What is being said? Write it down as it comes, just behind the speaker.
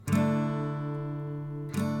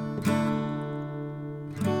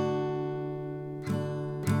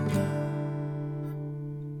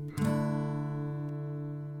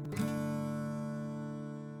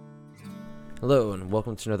Hello, and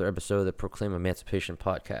welcome to another episode of the Proclaim Emancipation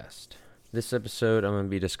podcast. This episode, I'm going to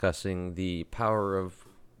be discussing the power of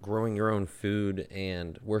growing your own food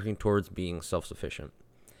and working towards being self-sufficient.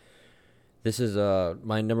 This is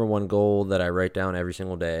my number one goal that I write down every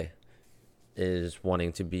single day, is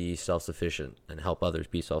wanting to be self-sufficient and help others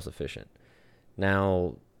be self-sufficient.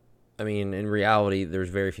 Now, I mean, in reality, there's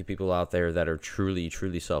very few people out there that are truly,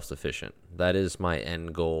 truly self-sufficient. That is my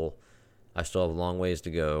end goal. I still have a long ways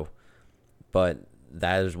to go, but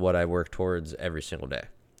that is what I work towards every single day.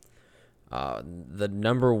 The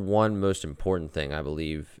number one most important thing I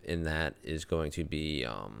believe in that is going to be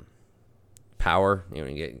power.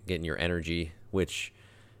 Getting your energy, which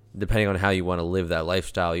depending on how you want to live that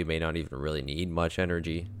lifestyle, you may not even really need much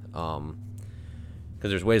energy. Because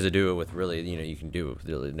there's ways to do it with really, you can do it with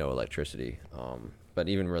really no electricity. But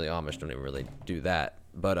even really Amish don't even really do that.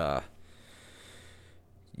 But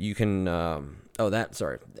you can,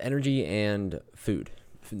 energy and food.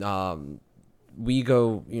 We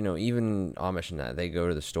go, even Amish and that, they go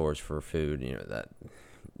to the stores for food, that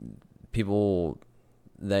people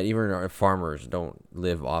that even are farmers don't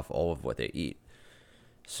live off all of what they eat.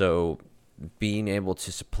 So being able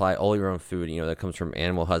to supply all your own food, that comes from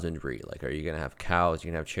animal husbandry. Like, are you going to have cows? You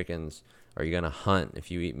can have chickens. Are you going to hunt if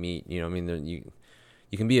you eat meat?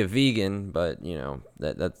 You can be a vegan, but,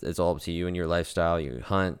 that's it's all up to you and your lifestyle. You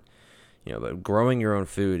hunt, but growing your own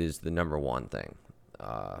food is the number one thing.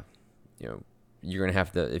 You're going to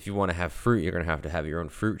have to, if you want to have fruit, you're going to have your own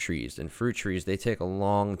fruit trees. And fruit trees, they take a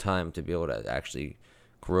long time to be able to actually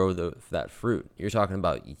grow that fruit. You're talking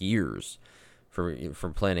about years for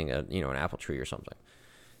planting an apple tree or something.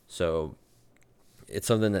 So it's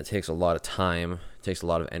something that takes a lot of time, takes a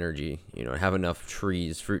lot of energy. Have enough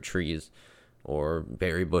trees, fruit trees, or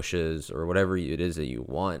berry bushes, or whatever it is that you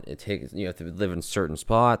want. You have to live in certain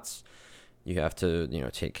spots. You have to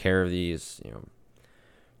take care of these.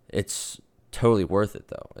 It's totally worth it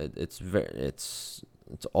though. It's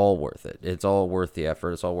all worth it. It's all worth the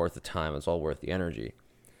effort. It's all worth the time. It's all worth the energy.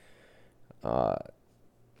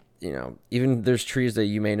 Even there's trees that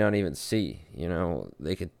you may not even see.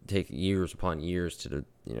 They could take years upon years to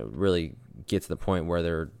really get to the point where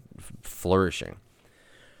they're flourishing.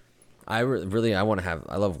 I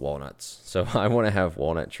love walnuts, so I want to have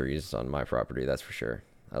walnut trees on my property. That's for sure.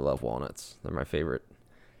 I love walnuts. They're my favorite.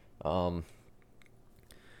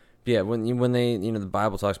 Yeah, when they the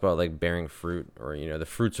Bible talks about like bearing fruit, or the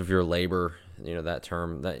fruits of your labor, that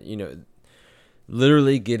term, that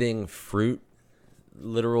literally getting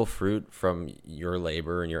literal fruit from your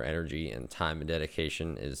labor and your energy and time and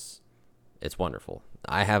dedication it's wonderful.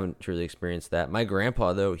 I haven't truly experienced that. My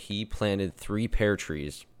grandpa though, he planted 3 pear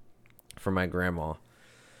trees for my grandma.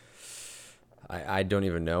 I don't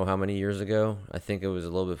even know how many years ago. I think it was a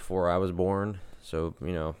little bit before I was born. So,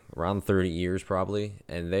 around 30 years probably.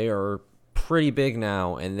 And they are pretty big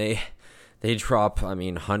now. And they drop,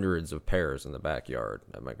 hundreds of pears in the backyard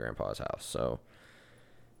at my grandpa's house. So,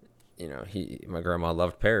 my grandma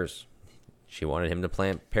loved pears. She wanted him to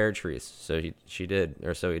plant pear trees. So he did.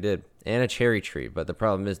 And a cherry tree. But the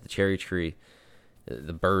problem is the cherry tree,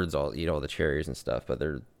 the birds all eat all the cherries and stuff. But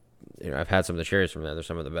I've had some of the cherries from there. They're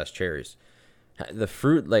some of the best cherries. The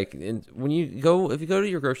fruit, if you go to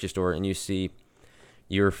your grocery store and you see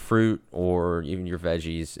your fruit or even your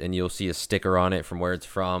veggies, and you'll see a sticker on it from where it's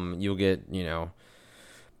from, you'll get,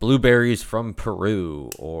 blueberries from Peru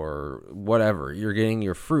or whatever. You're getting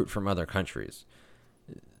your fruit from other countries.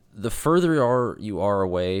 The further you are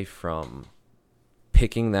away from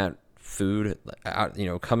picking that food out,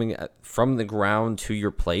 coming from the ground to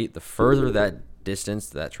your plate, the further that distance,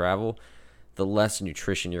 that travel, the less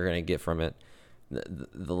nutrition you're going to get from it.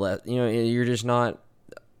 The less, you're just not,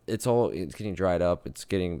 it's getting dried up. It's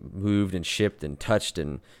getting moved and shipped and touched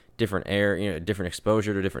in different air, different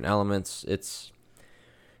exposure to different elements. It's,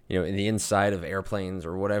 in the inside of airplanes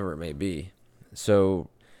or whatever it may be. So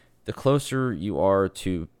the closer you are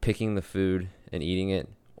to picking the food and eating it,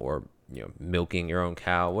 or, milking your own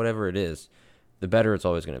cow, whatever it is, the better it's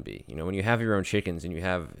always going to be. When you have your own chickens and you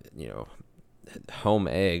have, home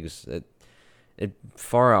eggs, it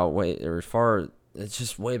far outweighs, it's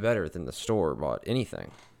just way better than the store bought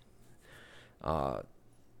anything.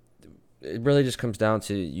 It really just comes down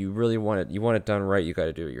to, you want it done right, you got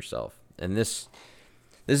to do it yourself. And this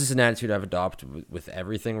is an attitude I've adopted with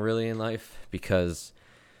everything really in life, because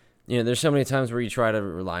there's so many times where you try to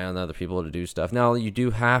rely on other people to do stuff. Now, you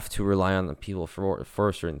do have to rely on the people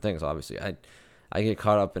for certain things. Obviously, I get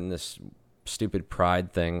caught up in this stupid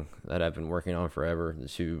pride thing that I've been working on forever.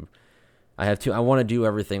 I want to do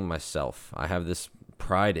everything myself. I have this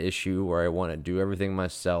pride issue where I want to do everything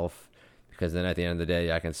myself, because then at the end of the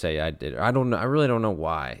day, I can say I did. I don't know. I really don't know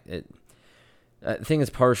why. I think it's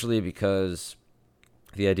partially because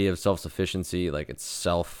the idea of self-sufficiency, like it's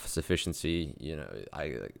self-sufficiency,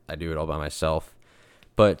 I do it all by myself.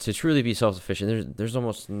 But to truly be self-sufficient, there's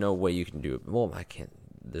almost no way you can do it. Well, I can't.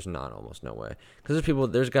 There's not almost no way, because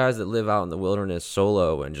there's guys that live out in the wilderness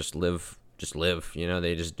solo and just live.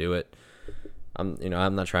 They just do it. I'm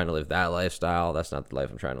not trying to live that lifestyle. That's not the life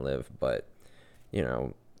I'm trying to live. But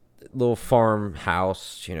little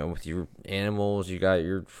farmhouse, with your animals, you got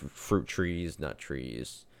your fruit trees, nut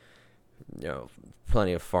trees,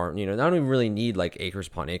 plenty of farm. I don't even really need like acres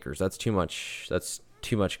upon acres. That's too much. That's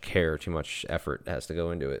too much care, too much effort has to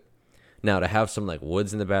go into it. Now, to have some like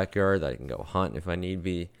woods in the backyard that I can go hunt if I need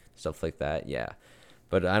be, stuff like that, yeah.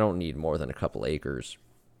 But I don't need more than a couple acres.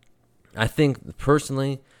 I think,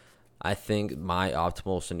 personally, my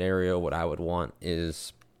optimal scenario, what I would want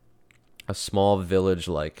is a small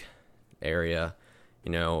village-like area,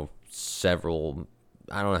 several,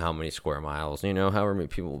 I don't know how many square miles, however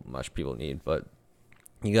much people need, but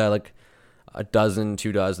you got like a dozen,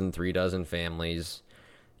 2 dozen, 3 dozen families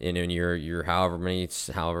in your however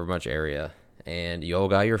much area, and you all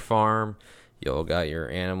got your farm, you all got your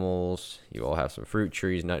animals, you all have some fruit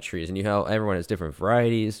trees, nut trees, and everyone has different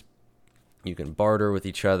varieties. You can barter with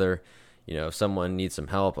each other, if someone needs some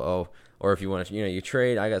help, or if you want to, you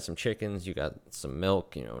trade. I got some chickens, you got some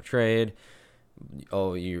milk, trade.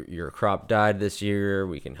 Oh, your crop died this year,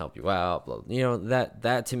 we can help you out.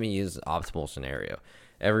 That to me is optimal scenario.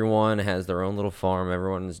 Everyone has their own little farm,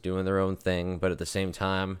 everyone is doing their own thing, but at the same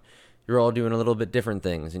time, you're all doing a little bit different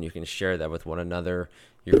things, and you can share that with one another.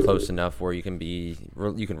 You're close enough where you can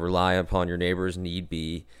rely upon your neighbors need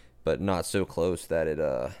be, but not so close that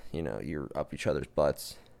you're up each other's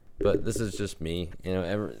butts. But this is just me.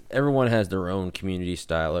 Everyone has their own community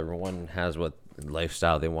style. Everyone has what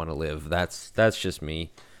lifestyle they want to live. That's just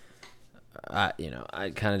me. I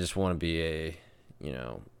kind of just want to be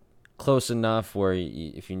close enough where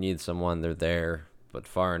if you need someone, they're there, but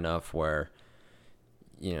far enough where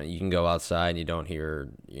you can go outside and you don't hear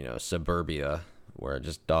suburbia where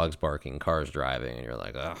just dogs barking, cars driving, and you're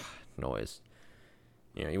like, ugh, noise.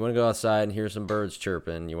 You want to go outside and hear some birds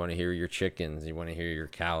chirping. You want to hear your chickens. You want to hear your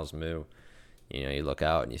cows moo. You look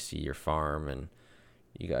out and you see your farm and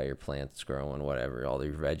you got your plants growing, whatever, all the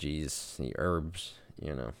veggies, the herbs,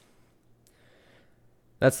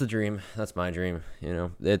 That's the dream. That's my dream.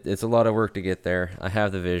 It's a lot of work to get there. I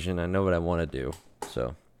have the vision. I know what I want to do.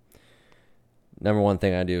 So, number one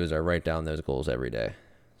thing I do is I write down those goals every day.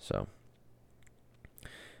 So,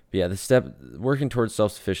 but yeah, the step working towards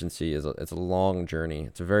self-sufficiency it's a long journey.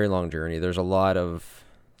 It's a very long journey. There's a lot of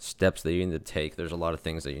steps that you need to take. There's a lot of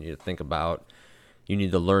things that you need to think about. You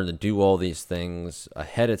need to learn to do all these things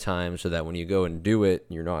ahead of time so that when you go and do it,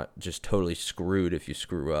 you're not just totally screwed if you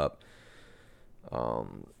screw up.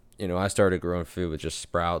 I started growing food with just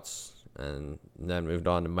sprouts and then moved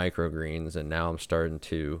on to microgreens, and now I'm starting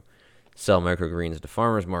to sell microgreens to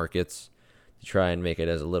farmers markets to try and make it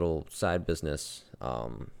as a little side business.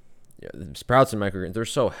 Sprouts and microgreens, they're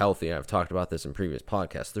so healthy. I've talked about this in previous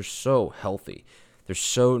podcasts. They're so healthy. They're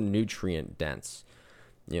so nutrient dense.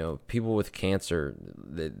 People with cancer,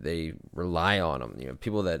 they rely on them.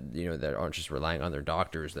 People that, that aren't just relying on their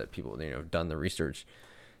doctors, that people, have done the research.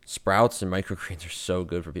 Sprouts and microgreens are so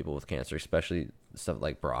good for people with cancer, especially stuff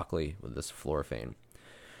like broccoli with this fluorophane.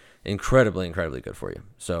 Incredibly, incredibly good for you.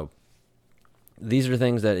 So these are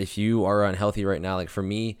things that if you are unhealthy right now, like for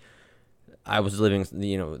me, I was living,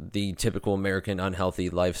 the typical American unhealthy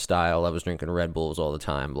lifestyle. I was drinking Red Bulls all the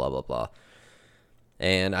time, blah, blah, blah.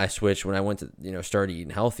 And I switched when I went to, start eating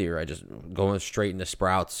healthier. I just going straight into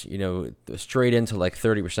sprouts, straight into like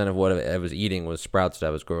 30% of what I was eating was sprouts that I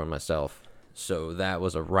was growing myself. So that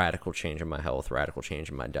was a radical change in my health, radical change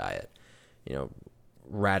in my diet,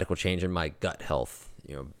 radical change in my gut health,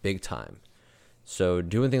 big time. So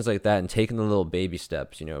doing things like that and taking the little baby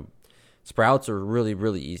steps, sprouts are really,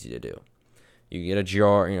 really easy to do. You get a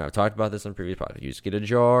jar, I've talked about this on previous podcasts. You just get a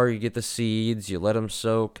jar, you get the seeds, you let them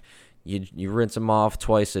soak, you rinse them off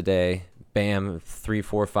twice a day. Bam, 3,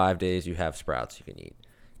 4, 5 days, you have sprouts you can eat.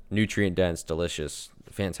 Nutrient dense, delicious,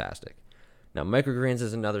 fantastic. Now, microgreens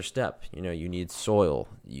is another step. You need soil.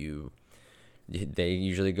 They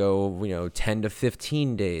usually go, 10 to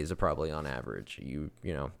 15 days probably on average.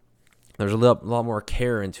 There's a lot more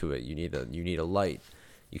care into it. You need a light.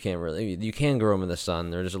 You can grow them in the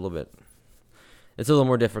sun. They're just it's a little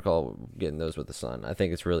more difficult getting those with the sun. I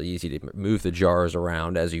think it's really easy to move the jars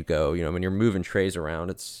around as you go. When you're moving trays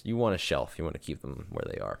around, you want a shelf. You want to keep them where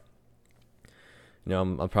they are.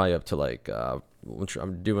 I'm probably up to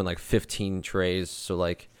I'm doing like 15 trays. So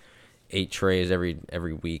like 8 trays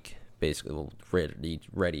every week, basically,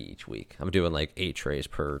 ready each week. I'm doing like 8 trays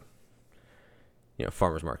per,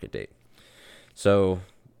 farmer's market date. So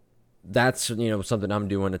that's, something I'm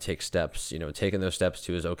doing to take steps. Taking those steps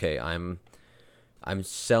too is, okay, I'm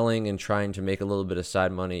selling and trying to make a little bit of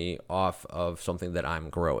side money off of something that I'm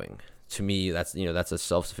growing. To me, that's a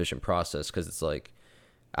self-sufficient process, because it's like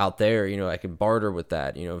out there, I can barter with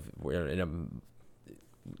that. If we're in a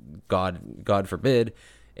God forbid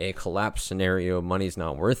a collapse scenario, money's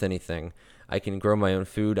not worth anything. I can grow my own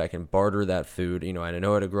food. I can barter that food. I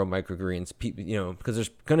know how to grow microgreens. Because there's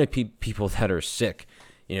gonna be people that are sick.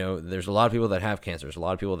 There's a lot of people that have cancer. There's a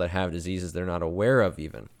lot of people that have diseases they're not aware of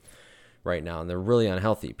even right now, and they're really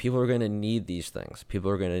unhealthy. People are going to need these things.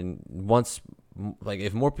 People are going to,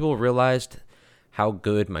 if more people realized how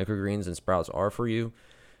good microgreens and sprouts are for you,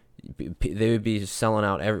 they would be selling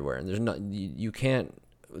out everywhere. And there's you can't,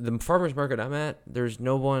 the farmer's market I'm at, there's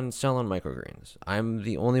no one selling microgreens. I'm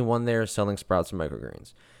the only one there selling sprouts and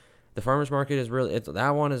microgreens. The farmer's market is really, that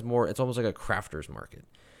one is more, it's almost like a crafter's market.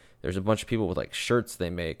 There's a bunch of people with like shirts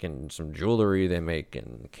they make and some jewelry they make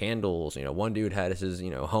and candles. One dude had his,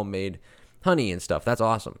 homemade honey and stuff. That's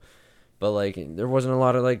awesome. But like, there wasn't a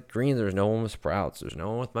lot of like greens. There's no one with sprouts. There's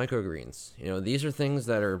no one with microgreens. These are things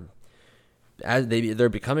that are, they're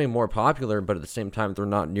becoming more popular, but at the same time, they're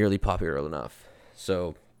not nearly popular enough.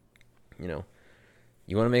 So, you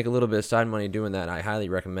want to make a little bit of side money doing that. I highly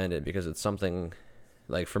recommend it, because it's something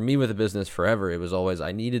like, for me with a business forever, it was always,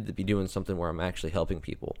 I needed to be doing something where I'm actually helping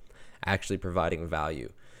people, actually providing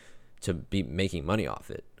value, to be making money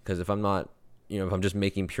off it. Because if I'm not, if I'm just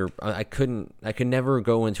making I could never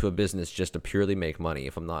go into a business just to purely make money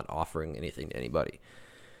if I'm not offering anything to anybody.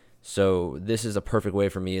 So this is a perfect way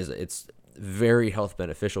for me. It's very health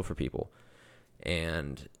beneficial for people,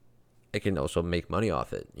 and it can also make money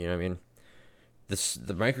off it. You know what I mean? The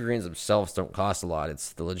microgreens themselves don't cost a lot.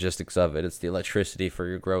 It's the logistics of it. It's the electricity for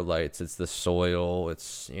your grow lights. It's the soil.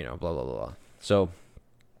 It's, blah, blah, blah. So,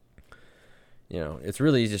 it's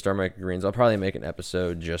really easy to start microgreens. I'll probably make an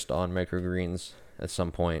episode just on microgreens at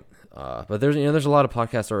some point. But there's a lot of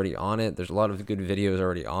podcasts already on it. There's a lot of good videos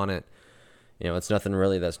already on it. It's nothing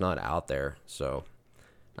really that's not out there. So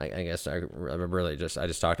I guess I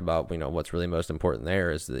just talked about, what's really most important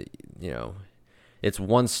there is that, it's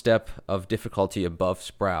one step of difficulty above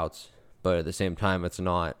sprouts, but at the same time, it's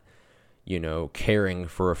not, caring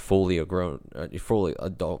for a fully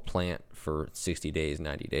adult plant for 60 days,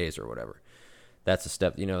 90 days, or whatever. That's a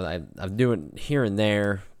step, I'm doing here and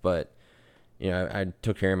there, but, I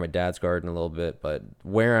took care of my dad's garden a little bit, but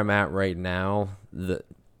where I'm at right now,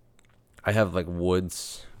 I have like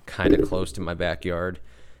woods kind of close to my backyard,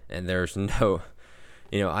 and there's no,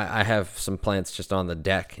 I have some plants just on the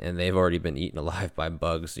deck, and they've already been eaten alive by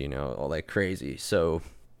bugs, all like crazy. So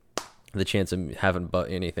the chance of having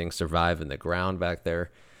anything survive in the ground back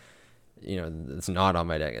there, it's not on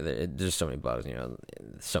my deck. There's so many bugs,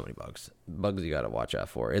 so many bugs you got to watch out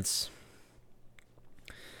for. I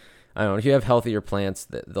don't know, if you have healthier plants,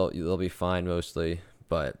 they'll be fine mostly,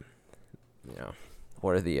 but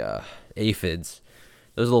what are the aphids?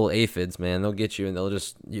 Those little aphids, man, they'll get you, and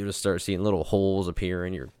you just start seeing little holes appear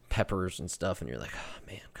in your peppers and stuff, and you're like, oh,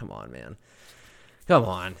 man, come on, man. Come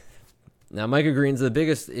on. Now, microgreens, the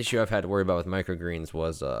biggest issue I've had to worry about with microgreens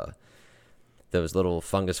was those little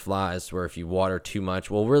fungus flies, where if you water too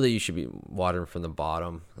much, well, really, you should be watering from the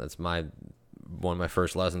bottom. That's one of my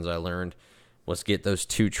first lessons I learned, was get those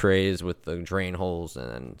 2 trays with the drain holes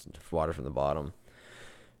and water from the bottom,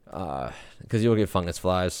 because you'll get fungus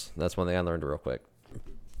flies. That's one thing I learned real quick.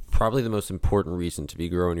 Probably the most important reason to be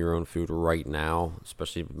growing your own food right now,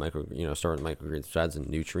 especially starting microgreens besides the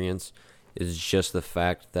nutrients, is just the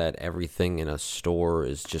fact that everything in a store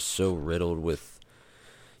is just so riddled with,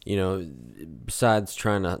 besides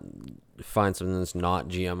trying to find something that's not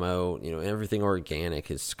GMO, everything organic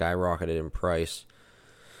has skyrocketed in price.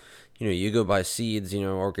 You go buy seeds,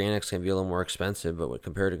 organics can be a little more expensive, but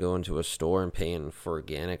compared to going to a store and paying for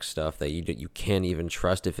organic stuff that you can't even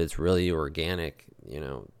trust if it's really organic,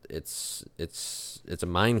 it's a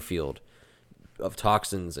minefield of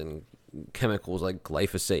toxins and chemicals like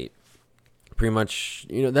glyphosate. Pretty much,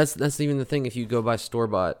 that's even the thing. If you go buy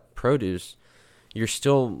store-bought produce, you're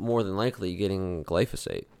still more than likely getting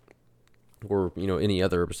glyphosate, or any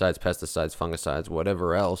other besides pesticides, fungicides,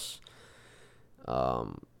 whatever else.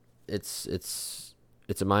 It's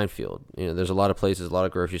a minefield. There's a lot of places, a lot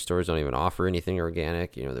of grocery stores don't even offer anything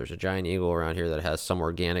organic. There's a Giant Eagle around here that has some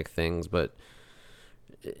organic things, but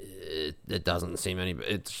it doesn't seem any.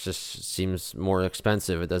 It just seems more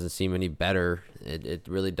expensive. It doesn't seem any better. It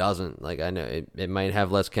really doesn't. Like, I know it might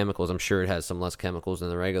have less chemicals. I'm sure it has some less chemicals than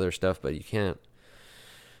the regular stuff, but you can't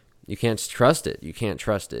trust it. You can't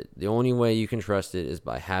trust it. The only way you can trust it is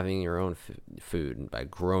by having your own food and by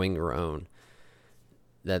growing your own.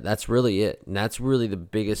 That's really it. And that's really the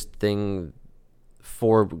biggest thing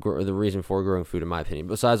for the reason for growing food, in my opinion.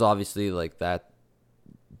 Besides, obviously, like that,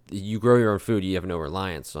 you grow your own food, you have no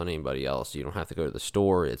reliance on anybody else. You don't have to go to the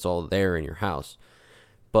store. It's all there in your house.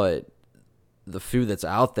 But the food that's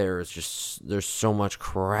out there is just, there's so much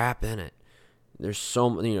crap in it. There's so,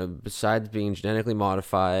 besides being genetically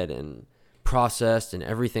modified and processed and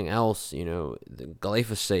everything else, the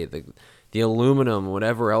glyphosate, the aluminum,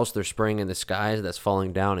 whatever else they're spraying in the skies that's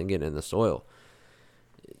falling down and getting in the soil.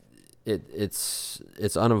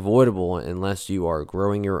 It's unavoidable unless you are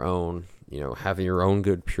growing your own, having your own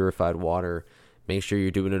good purified water. Make sure you're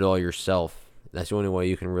doing it all yourself. That's the only way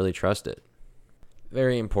you can really trust it.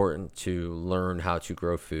 Very important to learn how to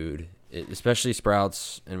grow food, especially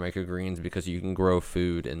sprouts and microgreens, because you can grow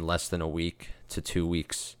food in less than a week to 2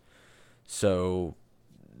 weeks. So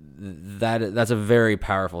that's a very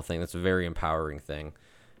powerful thing. That's a very empowering thing.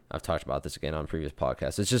 I've talked about this again on previous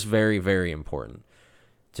podcasts. It's just very, very important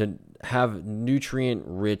to have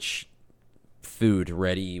nutrient-rich food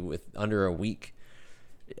ready with under a week.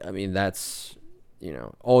 I mean, that's,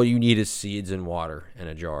 all you need is seeds and water and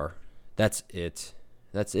a jar. That's it.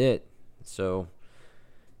 So,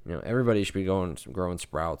 everybody should be growing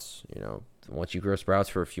sprouts. Once you grow sprouts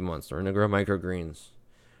for a few months, learn to grow microgreens.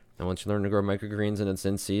 And once you learn to grow microgreens and it's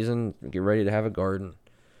in season, get ready to have a garden.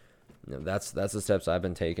 That's the steps I've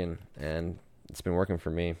been taking, and it's been working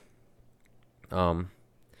for me.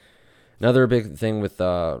 Another big thing with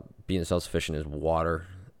being self-sufficient is water.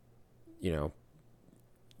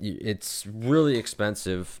 It's really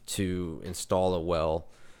expensive to install a well,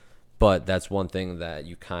 but that's one thing that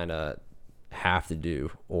you kind of have to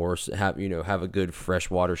do, or have a good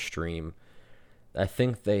freshwater stream. I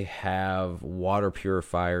think they have water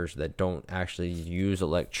purifiers that don't actually use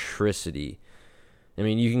electricity. I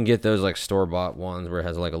mean, you can get those like store-bought ones where it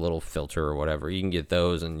has like a little filter or whatever. You can get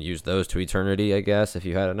those and use those to eternity, I guess, if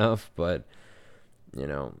you had enough. But,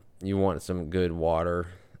 you want some good water.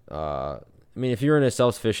 I mean, if you're in a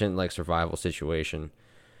self-sufficient like survival situation,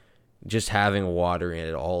 just having water in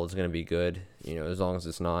it all is going to be good, as long as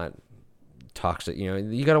it's not toxic.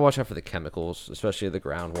 You got to watch out for the chemicals, especially the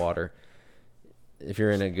groundwater. If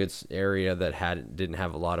you're in a good area that didn't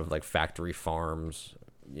have a lot of like factory farms,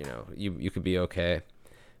 you could be okay.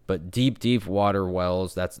 But deep water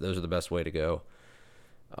wells, those are the best way to go.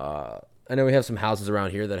 I know we have some houses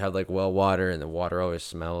around here that have like well water, and the water always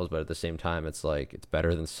smells, but at the same time, it's like it's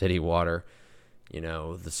better than city water.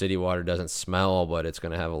 The city water doesn't smell, but it's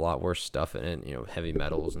going to have a lot worse stuff in it, heavy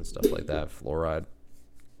metals and stuff like that, fluoride.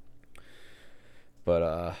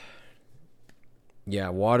 But yeah,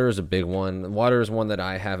 water is a big one. Water is one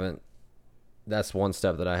that that's one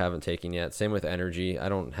step that I haven't taken yet. Same with energy. I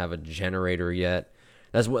don't have a generator yet.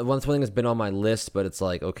 That's one thing that's been on my list, but it's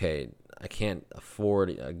like, okay, I can't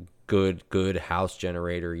afford a good house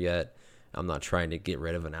generator yet. I'm not trying to get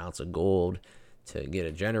rid of an ounce of gold to get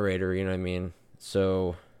a generator, you know what I mean?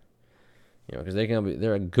 So, because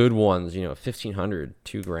they're good ones, $1,500,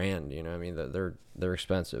 $2,000, you know what I mean? They're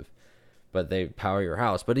expensive, but they power your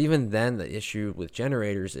house. But even then, the issue with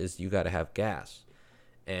generators is you got to have gas.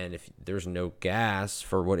 And if there's no gas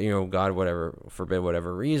for God, whatever, forbid,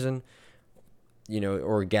 whatever reason,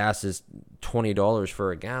 or gas is $20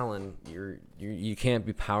 for a gallon, you can't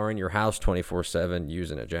be powering your house 24/7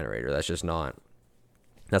 using a generator. That's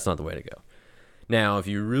not the way to go. Now, if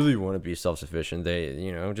you really want to be self-sufficient,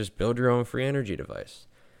 just build your own free energy device.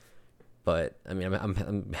 But I mean,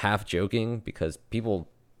 I'm half joking, because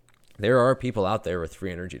there are people out there with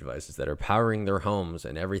free energy devices that are powering their homes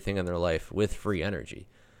and everything in their life with free energy.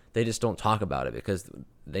 They just don't talk about it because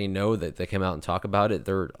they know that they come out and talk about it.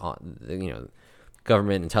 They're on,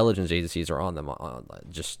 government intelligence agencies are on them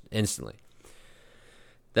just instantly.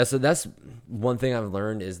 That's one thing I've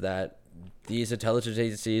learned, is that these intelligence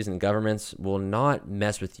agencies and governments will not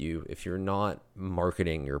mess with you if you're not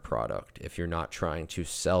marketing your product, if you're not trying to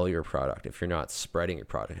sell your product, if you're not spreading your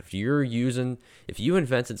product. If you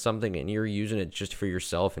invented something and you're using it just for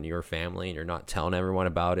yourself and your family, and you're not telling everyone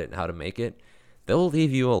about it and how to make it, they'll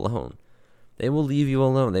leave you alone. They will leave you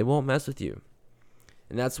alone. They won't mess with you.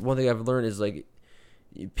 And that's one thing I've learned, is like,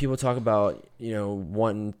 people talk about,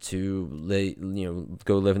 wanting to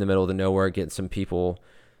go live in the middle of the nowhere, get some people,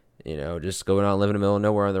 just going out and living in the middle of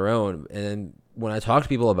nowhere on their own. And then when I talk to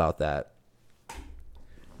people about that,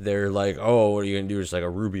 they're like, oh, what are you gonna do? It's like a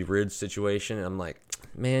Ruby Ridge situation. And I'm like,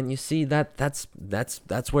 man, you see that's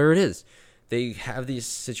where it is. They have these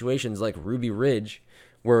situations like Ruby Ridge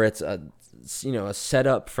where it's a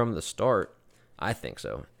setup from the start. I think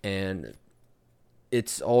so. And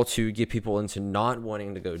it's all to get people into not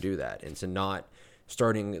wanting to go do that, into not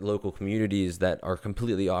starting local communities that are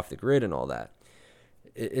completely off the grid and all that.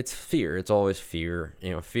 It's fear. It's always fear.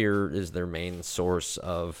 Fear is their main source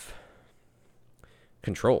of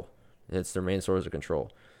control. It's their main source of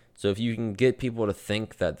control. So if you can get people to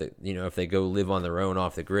think that if they go live on their own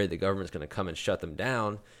off the grid, the government's going to come and shut them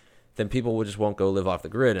down, then people just won't go live off the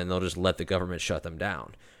grid, and they'll just let the government shut them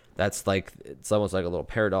down. It's almost like a little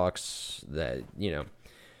paradox that,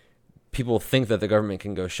 people think that the government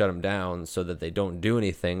can go shut them down so that they don't do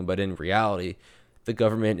anything. But in reality, the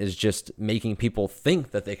government is just making people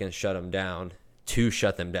think that they can shut them down to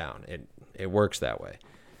shut them down. It works that way.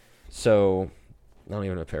 So I don't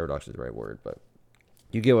even know if paradox is the right word, but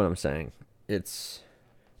you get what I'm saying. It's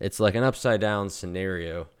like an upside down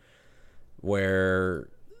scenario where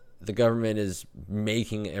the government is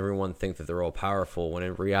making everyone think that they're all powerful when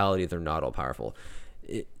in reality they're not all powerful.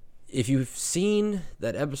 If you've seen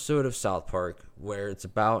that episode of South Park where it's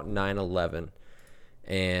about 9/11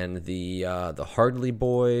 and the Hardley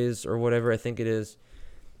Boys or whatever I think it is,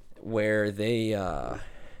 where they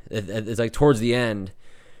it's like towards the end,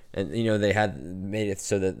 and they had made it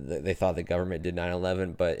so that they thought the government did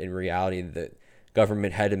 9/11, but in reality the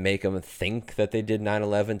government had to make them think that they did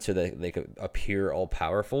 9/11 so that they could appear all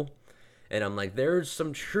powerful. And I'm like, there's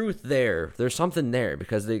some truth there. There's something there,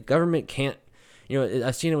 because the government can't.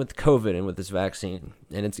 I've seen it with COVID and with this vaccine,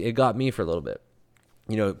 and it got me for a little bit.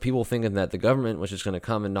 People thinking that the government was just going to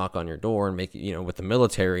come and knock on your door and make you, with the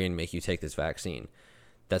military, and make you take this vaccine.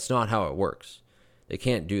 That's not how it works. They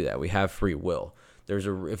can't do that. We have free will.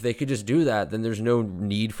 If they could just do that, then there's no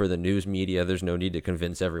need for the news media. There's no need to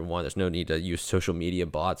convince everyone. There's no need to use social media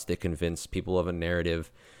bots to convince people of a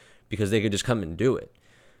narrative, because they could just come and do it.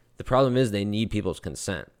 The problem is they need people's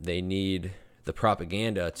consent. They need the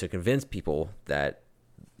propaganda to convince people that,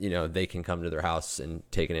 they can come to their house and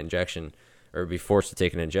take an injection, or be forced to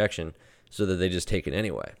take an injection, so that they just take it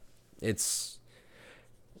anyway.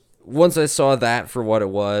 Once I saw that for what it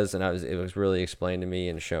was, and it was really explained to me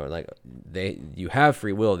and shown, like, you have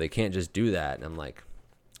free will. They can't just do that. And I'm like,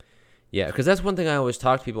 yeah, because that's one thing I always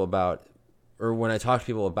talk to people about, or when I talked to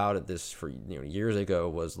people about it years ago,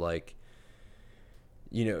 was like,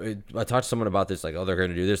 I talked to someone about this, like, oh, they're going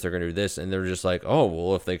to do this, they're going to do this. And they're just like, oh,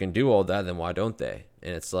 well, if they can do all that, then why don't they?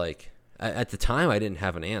 And it's like, at the time, I didn't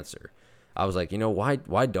have an answer. I was like, why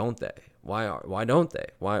don't they? Why don't they?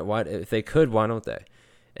 Why, if they could, why don't they?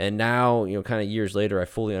 And now, kind of years later, I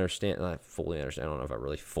fully understand. Not fully understand. I don't know if I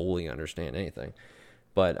really fully understand anything,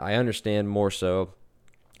 but I understand more so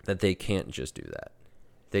that they can't just do that.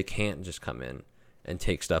 They can't just come in and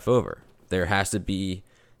take stuff over. There has to be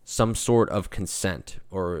some sort of consent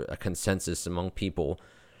or a consensus among people.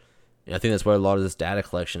 I think that's what a lot of this data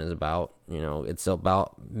collection is about. It's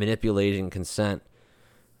about manipulating consent,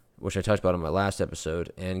 which I talked about in my last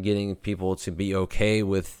episode, and getting people to be okay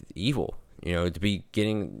with evil. To be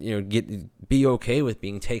be okay with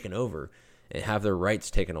being taken over and have their rights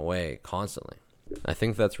taken away constantly. I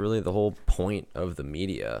think that's really the whole point of the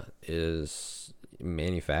media, is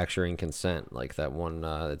manufacturing consent. Like that one,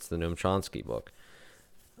 it's the Noam Chomsky book.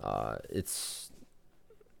 It's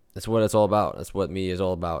what it's all about. That's what media is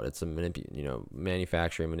all about. It's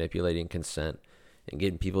manufacturing, manipulating consent, and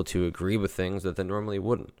getting people to agree with things that they normally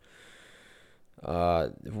wouldn't.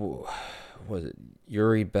 Was it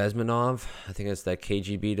Yuri Bezmenov? I think it's that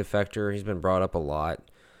KGB defector. He's been brought up a lot,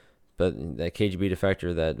 but that KGB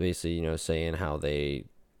defector that basically, saying how they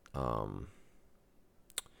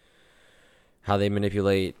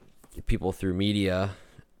manipulate people through media.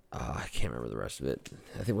 I can't remember the rest of it.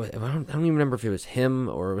 I don't even remember if it was him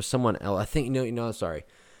or it was someone else. I think sorry,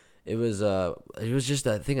 it was just,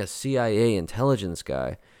 I think, a CIA intelligence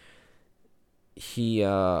guy.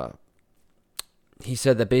 He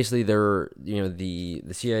said that basically the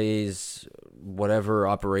CIA's whatever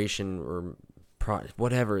operation or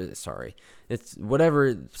it's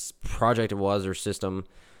whatever project it was or system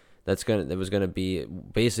that was gonna be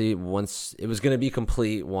basically, once it was gonna be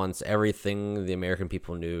complete, once everything the American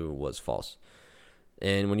people knew was false.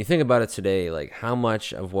 And when you think about it today, like, how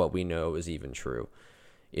much of what we know is even true?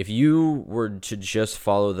 If you were to just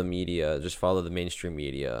follow the media, just follow the mainstream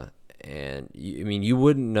media, and you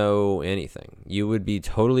wouldn't know anything. You would be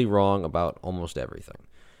totally wrong about almost everything.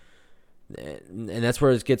 And that's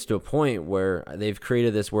where it gets to a point where they've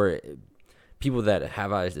created this, where people that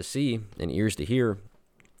have eyes to see and ears to hear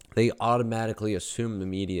they automatically assume the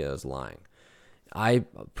media is lying. I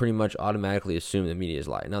pretty much automatically assume the media is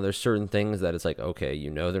lying. Now, there's certain things that it's like, okay,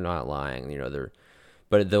 they're not lying,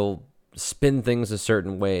 but they'll spin things a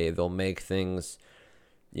certain way. They'll make things,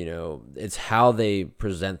 it's how they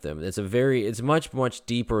present them. It's much, much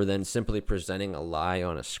deeper than simply presenting a lie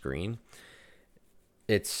on a screen.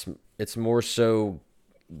 It's more so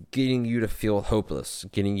getting you to feel hopeless,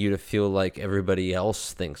 getting you to feel like everybody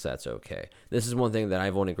else thinks that's okay. This is one thing that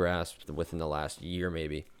I've only grasped within the last year,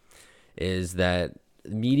 maybe, is that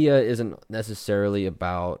media isn't necessarily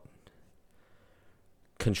about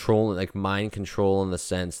control, like mind control, in the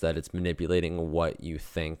sense that it's manipulating what you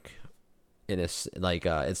think. It's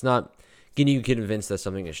not getting you convinced that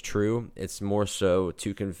something is true. It's more so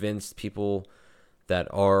to convince people that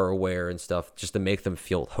are aware and stuff, just to make them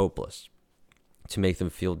feel hopeless, to make them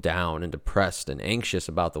feel down and depressed and anxious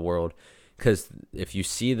about the world. Because if you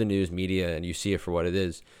see the news media and you see it for what it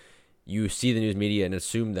is, you see the news media and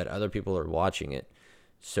assume that other people are watching it,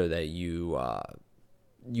 so that you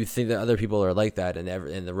think that other people are like that,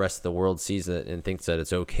 and the rest of the world sees it and thinks that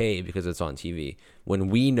it's okay because it's on TV. When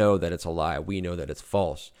we know that it's a lie, we know that it's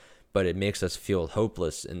false, but it makes us feel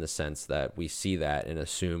hopeless in the sense that we see that and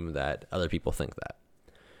assume that other people think that.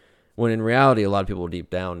 When in reality, a lot of people deep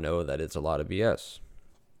down know that it's a lot of BS.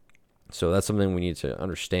 So that's something we need to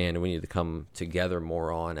understand, and we need to come together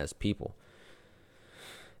more on as people.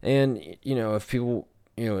 And, if people,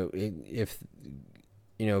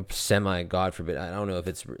 semi, God forbid, I don't know if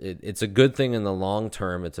it's a good thing in the long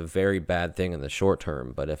term. It's a very bad thing in the short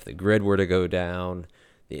term. But if the grid were to go down,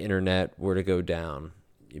 the internet were to go down,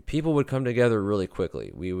 people would come together really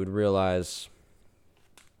quickly. We would realize,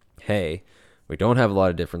 hey, we don't have a lot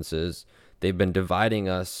of differences. They've been dividing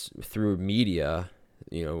us through media,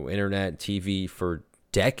 internet, TV for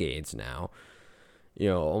decades now.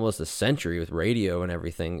 Almost a century with radio and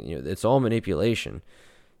everything. It's all manipulation.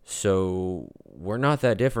 So we're not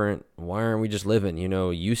that different. Why aren't we just living?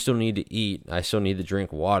 You still need to eat. I still need to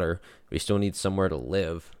drink water. We still need somewhere to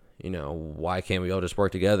live. Why can't we all just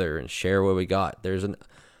work together and share what we got? There's an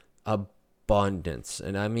abundance,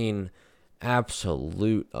 and I mean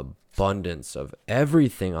absolute abundance of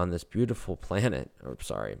everything on this beautiful planet.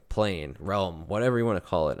 Plane, realm, whatever you want to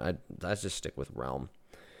call it. Let's just stick with realm.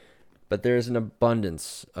 But there's an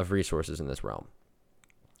abundance of resources in this realm,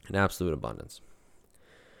 an absolute abundance.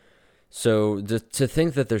 So to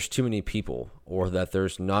think that there's too many people, or that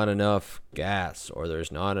there's not enough gas, or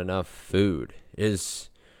there's not enough food, is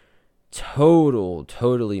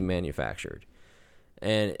totally manufactured.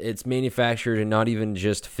 And it's manufactured, and not even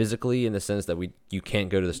just physically in the sense that you can't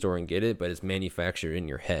go to the store and get it, but it's manufactured in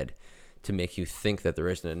your head to make you think that there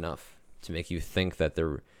isn't enough, to make you think that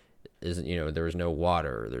there isn't, there is no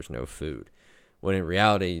water, or there's no food. When in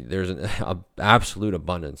reality, there's an absolute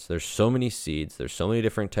abundance. There's so many seeds. There's so many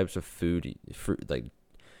different types of fruit, like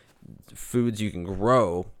foods you can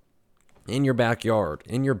grow in your backyard,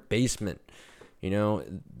 in your basement.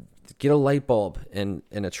 Get a light bulb and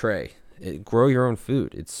a tray. Grow your own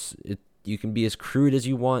food. You can be as crude as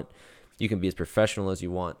you want. You can be as professional as you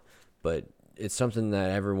want. But it's something that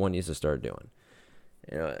everyone needs to start doing.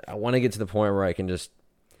 I want to get to the point where I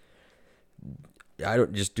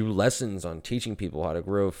don't just do lessons on teaching people how to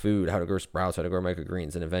grow food, how to grow sprouts, how to grow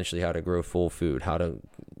microgreens, and eventually how to grow full food, how to,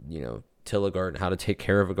 till a garden, how to take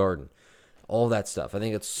care of a garden, all that stuff. I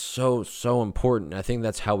think it's so important. I think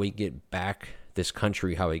that's how we get back this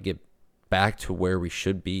country, how we get back to where we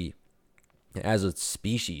should be as a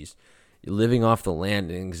species, living off the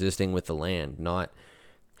land and existing with the land, not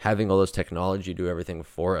having all this technology do everything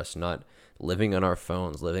for us, not living on our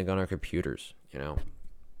phones, living on our computers,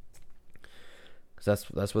 Because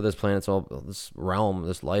that's what this planet's all, this realm,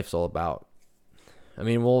 this life's all about. I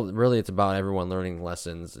mean, really it's about everyone learning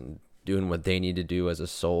lessons and doing what they need to do as a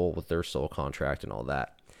soul with their soul contract and all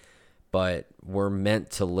that. But we're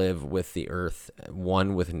meant to live with the earth,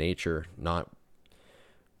 one with nature, not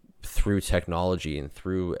through technology and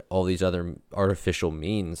through all these other artificial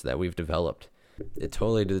means that we've developed. It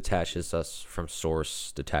totally detaches us from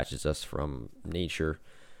source, detaches us from nature,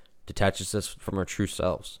 detaches us from our true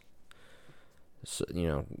selves. So,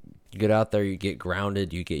 you get out there, you get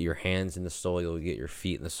grounded, you get your hands in the soil, you get your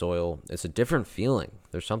feet in the soil. It's a different feeling.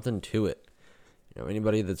 There's something to it.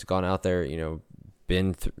 Anybody that's gone out there,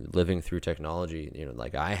 been living through technology,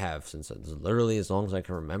 like I have since literally as long as I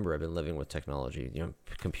can remember, I've been living with technology,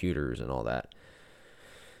 computers and all that.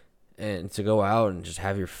 And to go out and just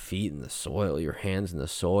have your feet in the soil, your hands in the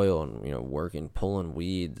soil, and working, pulling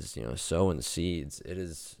weeds, sowing seeds,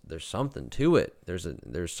 there's something to it.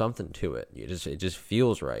 There's something to it. It just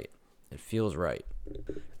feels right. It feels right.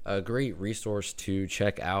 A great resource to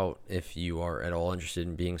check out if you are at all interested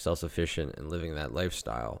in being self-sufficient and living that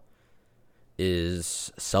lifestyle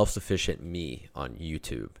is Self-Sufficient Me on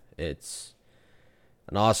YouTube. It's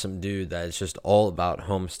an awesome dude that is just all about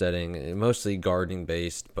homesteading, mostly gardening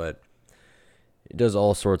based, but it does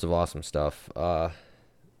all sorts of awesome stuff.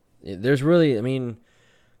 There's really, I mean,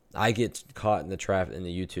 I get caught in the trap in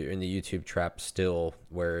the YouTube trap still,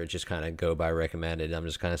 where it just kind of go by recommended. I'm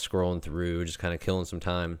just kind of scrolling through, just kind of killing some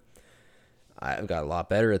time. I've got a lot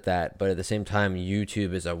better at that, but at the same time,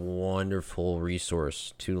 YouTube is a wonderful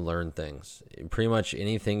resource to learn things. Pretty much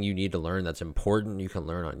anything you need to learn that's important, you can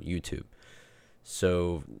learn on YouTube.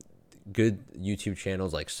 So good YouTube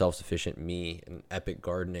channels like Self-Sufficient Me and Epic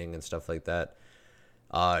Gardening and stuff like that.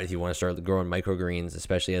 If you want to start growing microgreens,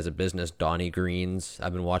 especially as a business, Donnie Greens.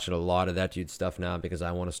 I've been watching a lot of that dude's stuff now because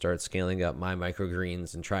I want to start scaling up my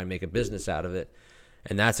microgreens and try and make a business out of it.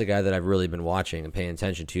 And that's a guy that I've really been watching and paying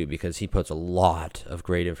attention to because he puts a lot of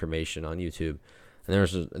great information on YouTube.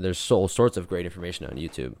 And there's all sorts of great information on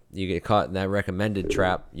YouTube. You get caught in that recommended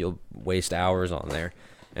trap, you'll waste hours on there.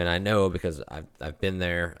 And I know because I've been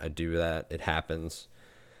there. I do that. It happens.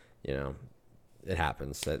 It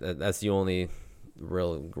happens. That's the only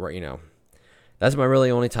real, that's my really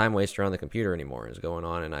only time waster on the computer anymore is going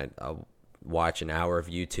on and I'll watch an hour of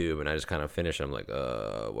YouTube and I just kind of finish. I'm like,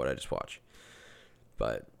 what did I just watch?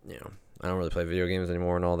 But, I don't really play video games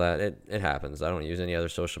anymore and all that. It happens. I don't use any other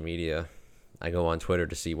social media. I go on Twitter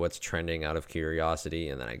to see what's trending out of curiosity,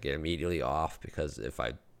 and then I get immediately off because if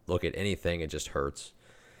I look at anything, it just hurts.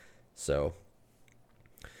 So,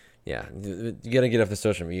 yeah, you got to get off the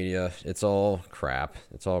social media. It's all crap.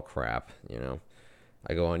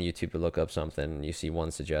 I go on YouTube to look up something, and you see one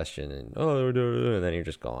suggestion, and then you're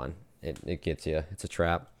just gone. It gets you. It's a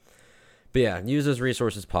trap. But yeah, use those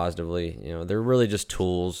resources positively. They're really just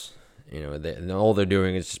tools. And all they're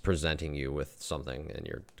doing is just presenting you with something, and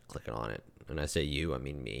you're clicking on it. And I say you, I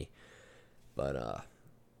mean me. But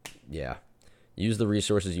yeah, use the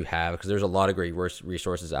resources you have because there's a lot of great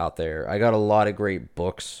resources out there. I got a lot of great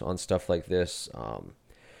books on stuff like this.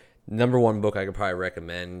 Number one book I could probably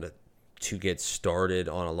recommend to get started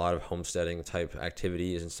on a lot of homesteading type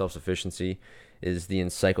activities and self-sufficiency is the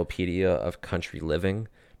Encyclopedia of Country Living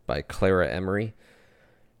by Carla Emery.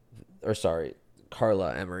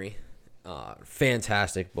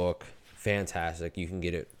 Fantastic book. Fantastic. You can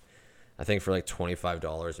get it, I think, for like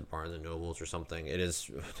 $25 at Barnes & Nobles or something.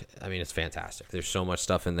 It's fantastic. There's so much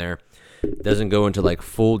stuff in there. It doesn't go into like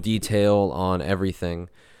full detail on everything,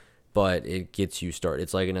 but it gets you started.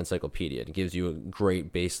 It's like an encyclopedia. It gives you a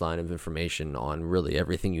great baseline of information on really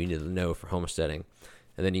everything you need to know for homesteading.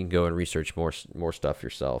 And then you can go and research more stuff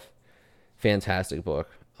yourself. Fantastic book.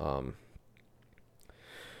 There's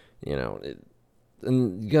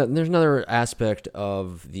another aspect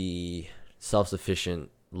of the self-sufficient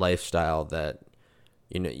lifestyle that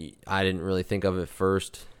I didn't really think of at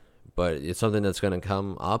first, but it's something that's going to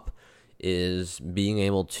come up, is being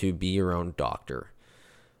able to be your own doctor.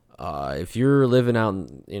 If you're living out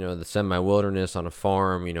in the semi-wilderness on a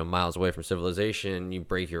farm, miles away from civilization, you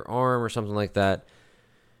break your arm or something like that.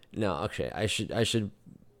 No, okay, I should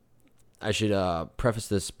preface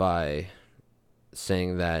this by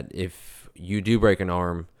saying that if you do break an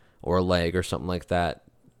arm or a leg or something like that,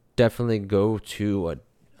 definitely go to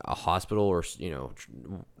a hospital or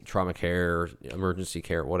trauma care, emergency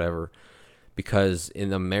care, whatever, because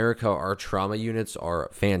in America our trauma units are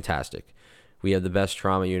fantastic. We have the best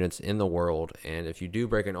trauma units in the world, and if you do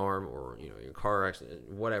break an arm or your car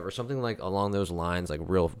accident, whatever, something like along those lines, like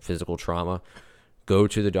real physical trauma, go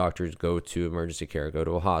to the doctors, go to emergency care, go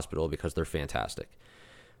to a hospital because they're fantastic.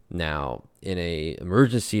 Now, in a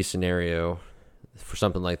emergency scenario for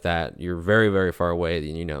something like that, you're very, very far away.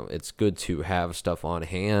 It's good to have stuff on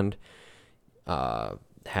hand,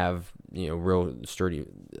 have real sturdy.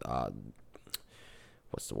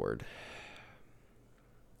 What's the word?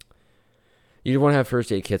 You want to have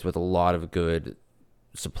first aid kits with a lot of good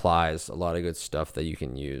supplies, a lot of good stuff that you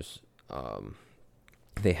can use.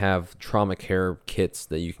 They have trauma care kits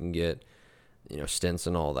that you can get, stents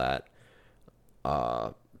and all that.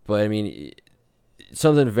 But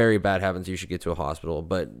something very bad happens, you should get to a hospital.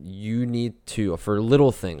 But you need to, for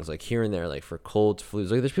little things like here and there, like for colds,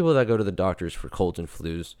 flus. Like there's people that go to the doctors for colds and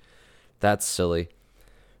flus. That's silly.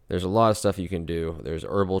 There's a lot of stuff you can do. There's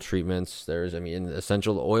herbal treatments. There's,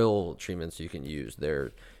 essential oil treatments you can use.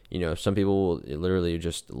 Some people will literally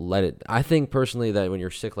just let it. I think personally that when you're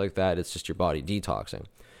sick like that, it's just your body detoxing.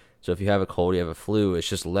 So if you have a cold, you have a flu, it's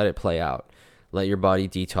just let it play out. Let your body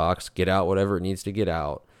detox, get out whatever it needs to get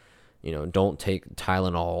out. Don't take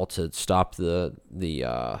Tylenol to stop the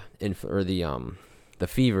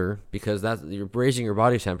fever, because you're raising your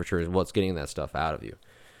body temperature is what's getting that stuff out of you.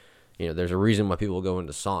 There's a reason why people go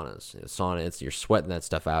into saunas. Sauna, you're sweating that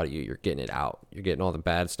stuff out of you. You're getting it out. You're getting all the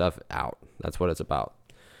bad stuff out. That's what it's about.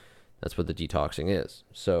 That's what the detoxing is.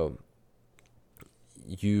 So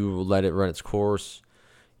you let it run its course,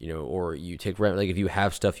 or you take, like, if you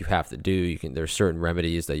have stuff you have to do, there's certain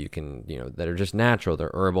remedies that you can, that are just natural. They're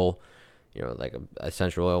herbal, like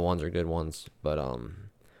essential oil ones are good ones, but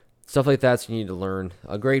stuff like that. So you need to learn.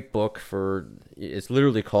 A great book it's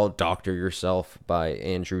literally called Doctor Yourself by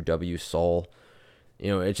Andrew W. Saul.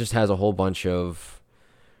 It just has a whole bunch of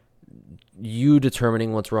you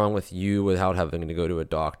determining what's wrong with you without having to go to a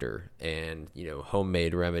doctor, and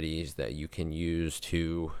homemade remedies that you can use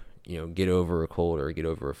to get over a cold or get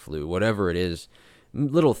over a flu, whatever it is.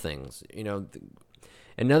 Little things.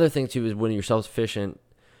 Another thing too is when you're self-sufficient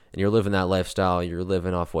and you're living that lifestyle, you're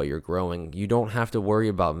living off what you're growing, you don't have to worry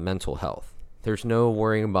about mental health. There's no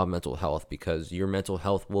worrying about mental health, because your mental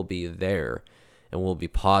health will be there and will be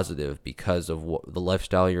positive because of the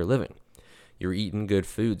lifestyle you're living. You're eating good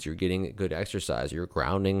foods, you're getting good exercise, you're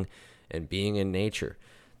grounding and being in nature.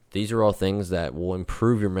 These are all things that will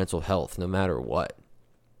improve your mental health no matter what.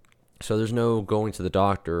 So there's no going to the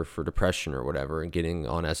doctor for depression or whatever and getting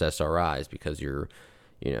on SSRIs, because you're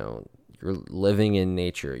living in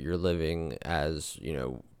nature. You're living as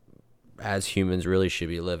humans really should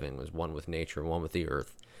be living, as one with nature, one with the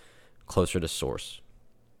earth, closer to source.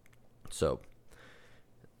 So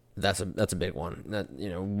that's a big one. That,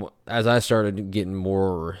 as I started getting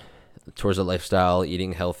more towards the lifestyle,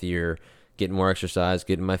 eating healthier, getting more exercise,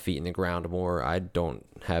 getting my feet in the ground more, I don't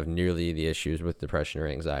have nearly the issues with depression or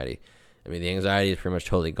anxiety. I mean, the anxiety is pretty much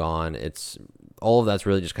totally gone. It's all of that's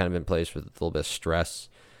really just kind of in place with a little bit of stress,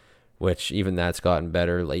 which even that's gotten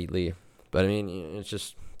better lately. But I mean, it's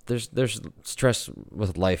just there's stress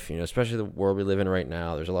with life, especially the world we live in right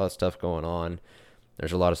now. There's a lot of stuff going on.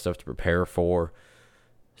 There's a lot of stuff to prepare for.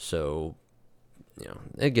 So,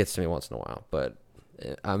 it gets to me once in a while, but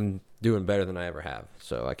I'm doing better than I ever have,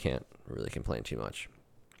 so I can't really complain too much.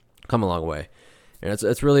 Come a long way. And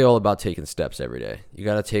it's really all about taking steps every day. You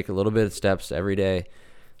got to take a little bit of steps every day.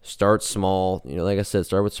 Start small. Like I said,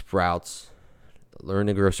 start with sprouts. Learn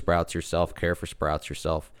to grow sprouts yourself, care for sprouts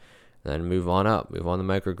yourself, and then move on up, move on to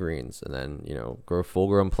microgreens, and then, grow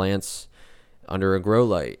full-grown plants under a grow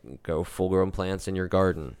light. Go full-grown plants in your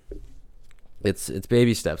garden. It's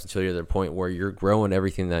baby steps until you're at the point where you're growing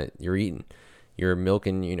everything that you're eating. You're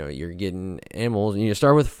milking, you're getting animals. You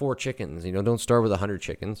start with 4 chickens. Don't start with 100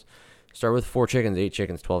 chickens. Start with 4 chickens, 8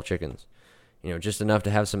 chickens, 12 chickens. Just enough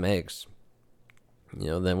to have some eggs.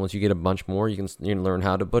 Then once you get a bunch more, you can learn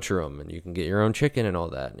how to butcher them, and you can get your own chicken and all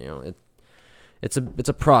that. It's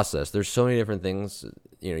a process. There's so many different things.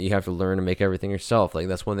 You have to learn to make everything yourself. Like,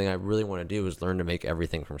 that's one thing I really want to do, is learn to make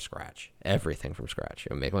everything from scratch. Everything from scratch.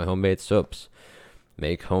 Make my homemade soaps.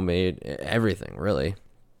 Make homemade everything, really.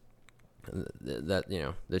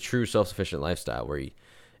 That the true self-sufficient lifestyle, where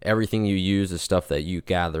everything you use is stuff that you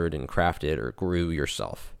gathered and crafted or grew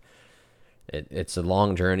yourself. It's a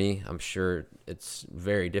long journey. I'm sure it's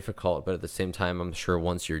very difficult, but at the same time, I'm sure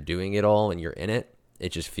once you're doing it all and you're in it,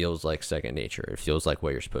 it just feels like second nature. It feels like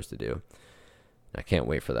what you're supposed to do. I can't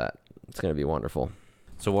wait for that. It's going to be wonderful.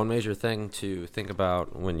 So one major thing to think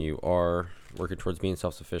about when you are working towards being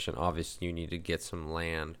self-sufficient, obviously you need to get some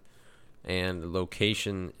land. And the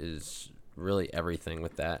location is really everything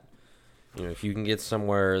with that. If you can get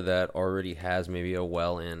somewhere that already has maybe a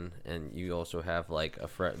well in, and you also have like a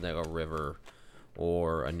river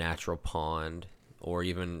or a natural pond, or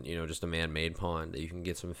even, just a man-made pond that you can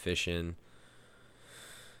get some fish in,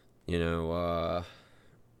 you don't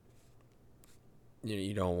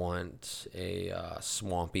want a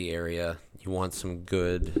swampy area. You want some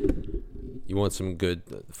good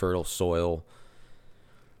fertile soil.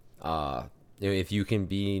 If you can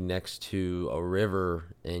be next to a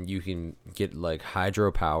river and you can get like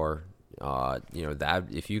hydropower, that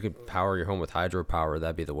if you could power your home with hydropower,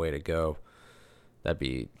 that'd be the way to go. That's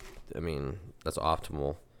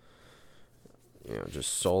optimal.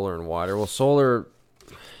 Just solar and water. Well, solar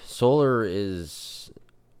is,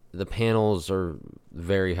 the panels are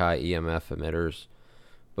very high EMF emitters,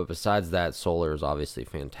 but besides that, solar is obviously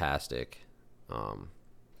fantastic.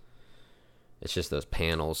 It's just those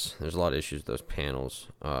panels. There's a lot of issues with those panels.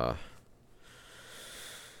 Look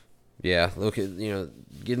at,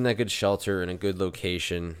 getting that good shelter in a good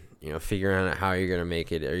location, figuring out how you're going to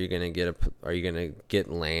make it. Are you going to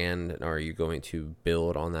get land? Are you going to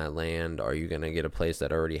build on that land? Are you going to get a place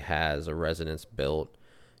that already has a residence built,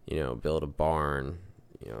 build a barn,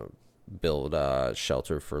 build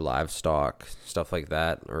shelter for livestock, stuff like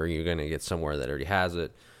that, or you're going to get somewhere that already has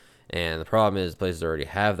it. And the problem is places that already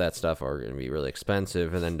have that stuff are going to be really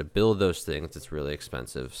expensive, and then to build those things, it's really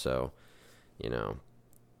expensive. So,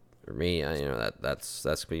 for me, that's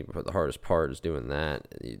going to be the hardest part is doing that.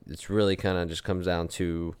 It's really kind of just comes down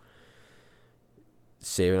to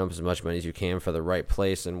saving up as much money as you can for the right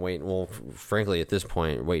place and waiting. Well, frankly, at this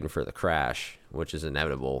point, waiting for the crash, which is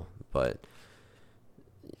inevitable. But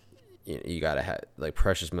you got to have like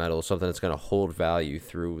precious metals, something that's going to hold value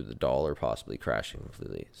through the dollar possibly crashing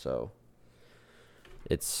completely. So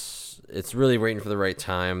it's really waiting for the right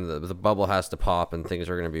time. The bubble has to pop and things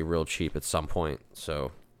are going to be real cheap at some point.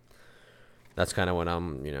 So that's kind of when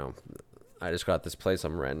I just got this place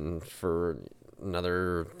I'm renting for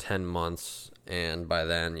another 10 months. And by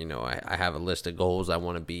then, I have a list of goals I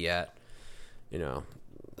want to be at,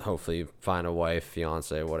 hopefully find a wife,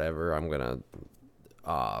 fiance, whatever. I'm going to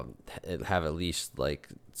have at least like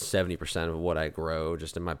 70% of what I grow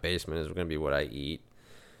just in my basement is going to be what I eat.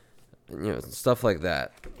 Stuff like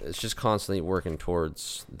that. It's just constantly working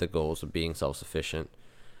towards the goals of being self-sufficient,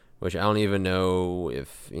 which I don't even know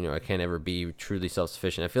if, I can't ever be truly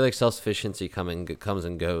self-sufficient. I feel like self-sufficiency comes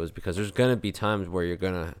and goes because there's going to be times where you're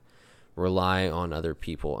going to rely on other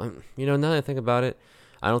people. Now that I think about it,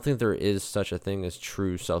 I don't think there is such a thing as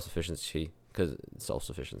true self-sufficiency because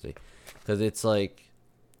it's like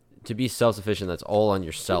to be self-sufficient, that's all on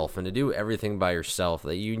yourself, and to do everything by yourself,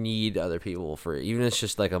 that you need other people for, even if it's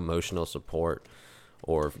just like emotional support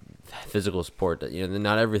or physical support, that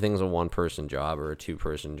not everything's a one-person job or a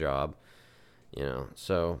two-person job,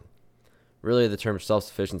 so really the term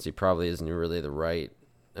self-sufficiency probably isn't really the right.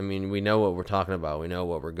 I mean, we know what we're talking about, we know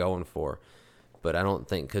what we're going for, but I don't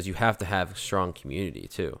think, because you have to have strong community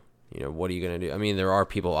too. What are you going to do? I mean, there are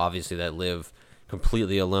people obviously that live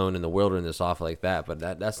completely alone in the wilderness off like that, but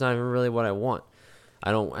that's not even really what I want.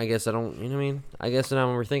 I guess I don't, I guess now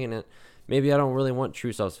when we're thinking it, maybe I don't really want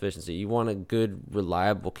true self-sufficiency. You want a good,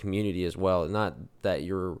 reliable community as well. Not that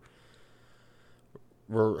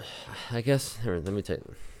I guess, let me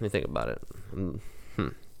think about it.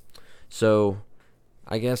 So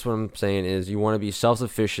I guess what I'm saying is you want to be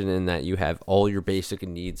self-sufficient in that you have all your basic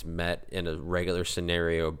needs met in a regular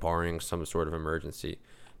scenario, barring some sort of emergency.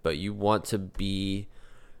 But you want to be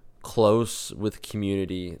close with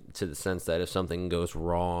community to the sense that if something goes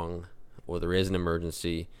wrong or there is an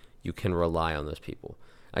emergency, you can rely on those people.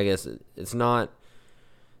 I guess it's not,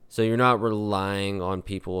 so you're not relying on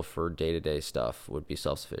people for day-to-day stuff would be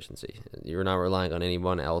self-sufficiency. You're not relying on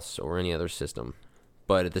anyone else or any other system.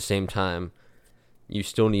 But at the same time, you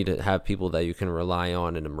still need to have people that you can rely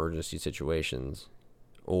on in emergency situations,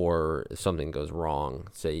 or if something goes wrong,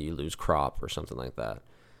 say you lose crop or something like that.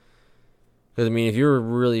 Because, if you're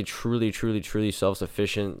really, truly, truly, truly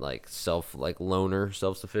self-sufficient, loner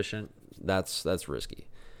self-sufficient, that's risky.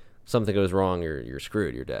 Something goes wrong, you're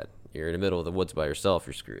screwed, you're dead. You're in the middle of the woods by yourself,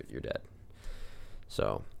 you're screwed, you're dead.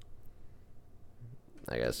 So,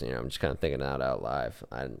 I guess, I'm just kind of thinking out live.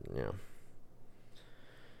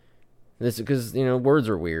 This because words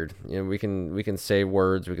are weird. We can say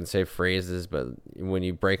words, we can say phrases, but when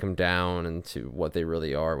you break them down into what they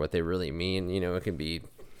really are, what they really mean, it can be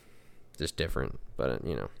just different. But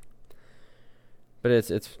but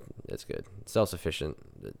it's good. Self-sufficient.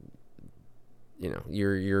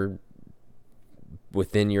 You're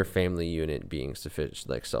within your family unit being sufficient,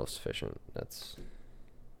 like self-sufficient. That's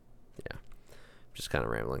just kind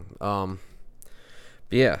of rambling. But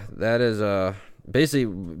yeah, that is basically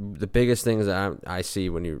the biggest things that I see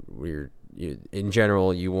when you're in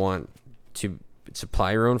general, you want to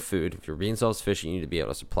supply your own food. If you're being self-sufficient, you need to be able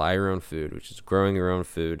to supply your own food, which is growing your own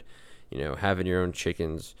food, having your own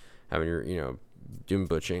chickens, having your, doing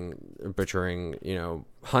butchering,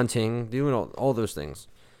 hunting, doing all those things.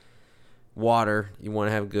 Water, you want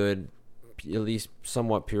to have good, at least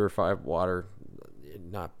somewhat purified water.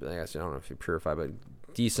 Not, I guess, I don't know if you're purified, but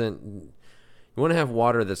decent. You want to have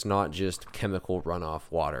water that's not just chemical runoff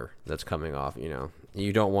water that's coming off,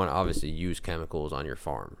 You don't want to obviously use chemicals on your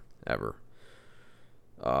farm ever.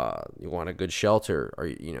 You want a good shelter. Are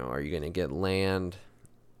you going to get land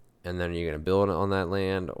and then you're going to build on that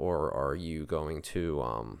land, or are you going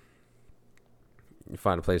to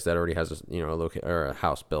find a place that already has a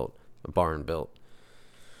house built, a barn built?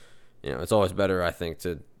 It's always better, I think,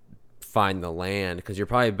 to find the land, because you're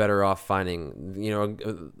probably better off finding,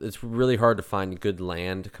 it's really hard to find good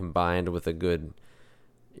land combined with a good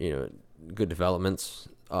developments,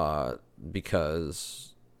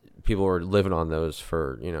 because people are living on those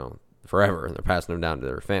for, forever, and they're passing them down to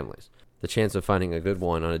their families. the chance of finding a good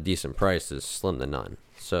one on a decent price is slim to none.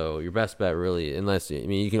 So your best bet really,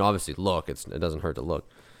 you can obviously look, it doesn't hurt to look,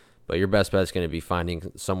 but your best bet is going to be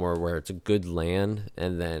finding somewhere where it's a good land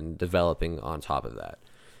and then developing on top of that.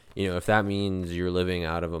 If that means you're living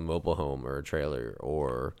out of a mobile home or a trailer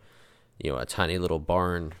or, a tiny little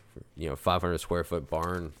barn, 500 square foot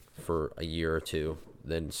barn for a year or two,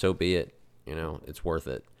 then so be it. It's worth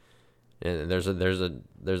it. And there's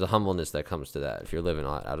a humbleness that comes to that if you're living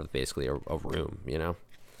out of basically a room,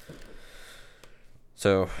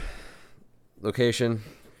 So, location,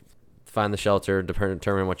 find the shelter,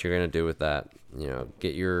 determine what you're gonna do with that.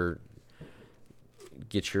 Get your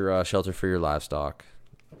shelter for your livestock,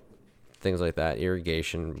 things like that,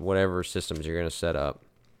 irrigation, whatever systems you're gonna set up.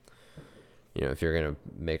 If you're gonna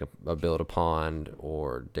build a pond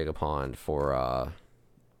or dig a pond for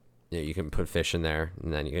you can put fish in there,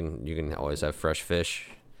 and then you can always have fresh fish.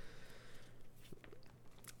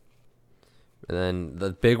 And then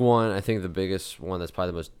the big one, I think the biggest one that's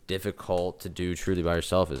probably the most difficult to do truly by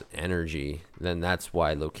yourself is energy. Then that's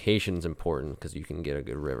why location is important, because you can get a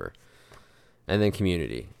good river. And then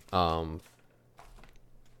community.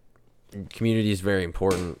 Community is very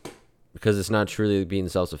important because it's not truly being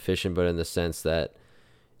self-sufficient, but in the sense that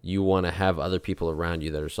you want to have other people around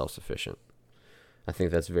you that are self-sufficient. I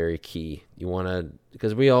think that's very key. You want to,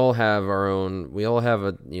 because we all have a,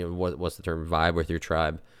 what's the term, vibe with your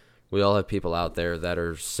tribe. We all have people out there that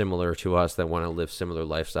are similar to us, that want to live similar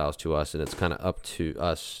lifestyles to us, and it's kind of up to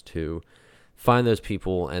us to find those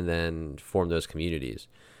people and then form those communities.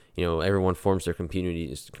 Everyone forms their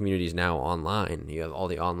communities now online. You have all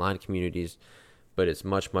the online communities, but it's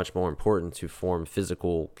much, much more important to form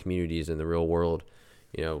physical communities in the real world.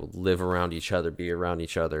 Live around each other, be around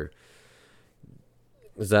each other.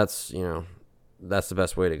 Because that's the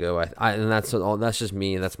best way to go. And that's just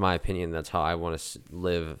me. That's my opinion. That's how I want to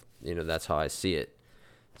live. That's how I see it.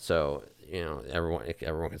 So, everyone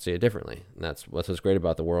can see it differently. And that's what's great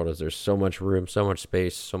about the world, is there's so much room, so much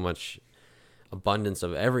space, so much abundance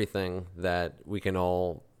of everything that we can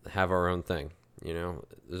all have our own thing.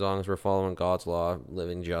 As long as we're following God's law,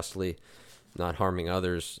 living justly, not harming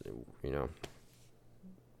others,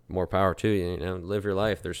 more power to you. Live your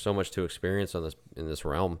life. There's so much to experience in this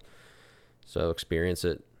realm. So experience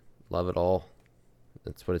it, love it all.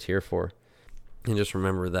 That's what it's here for. And just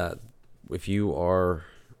remember that if you are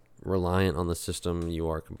reliant on the system, you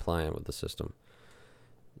are compliant with the system.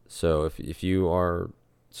 So if you are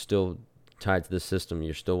still tied to the system,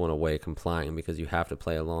 you're still in a way complying, because you have to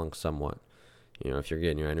play along somewhat. If you're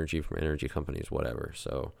getting your energy from energy companies, whatever.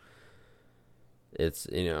 So it's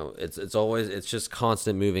just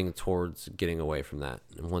constant moving towards getting away from that.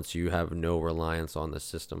 And once you have no reliance on the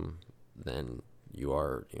system, then you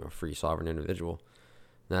are a free sovereign individual.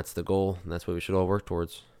 And that's the goal, and that's what we should all work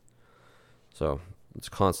towards. So it's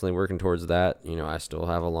constantly working towards that. I still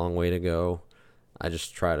have a long way to go. I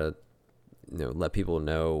just try to let people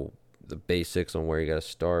know the basics on where you got to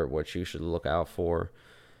start, what you should look out for.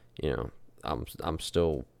 I'm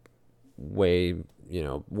still way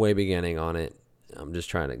beginning on it. I'm just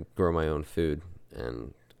trying to grow my own food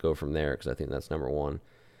and go from there, because I think that's number one.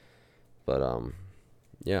 But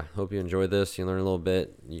hope you enjoyed this. You learn a little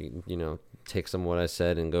bit. You take some of what I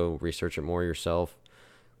said and go research it more yourself,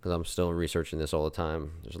 because I'm still researching this all the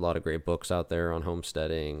time. There's a lot of great books out there on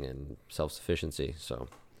homesteading and self-sufficiency. So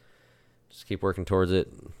just keep working towards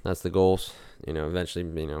it. That's the goals. Eventually,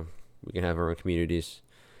 we can have our own communities,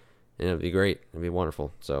 and it'll be great. It'll be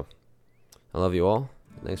wonderful. So I love you all.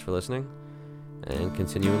 Thanks for listening, and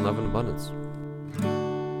continue in love and abundance.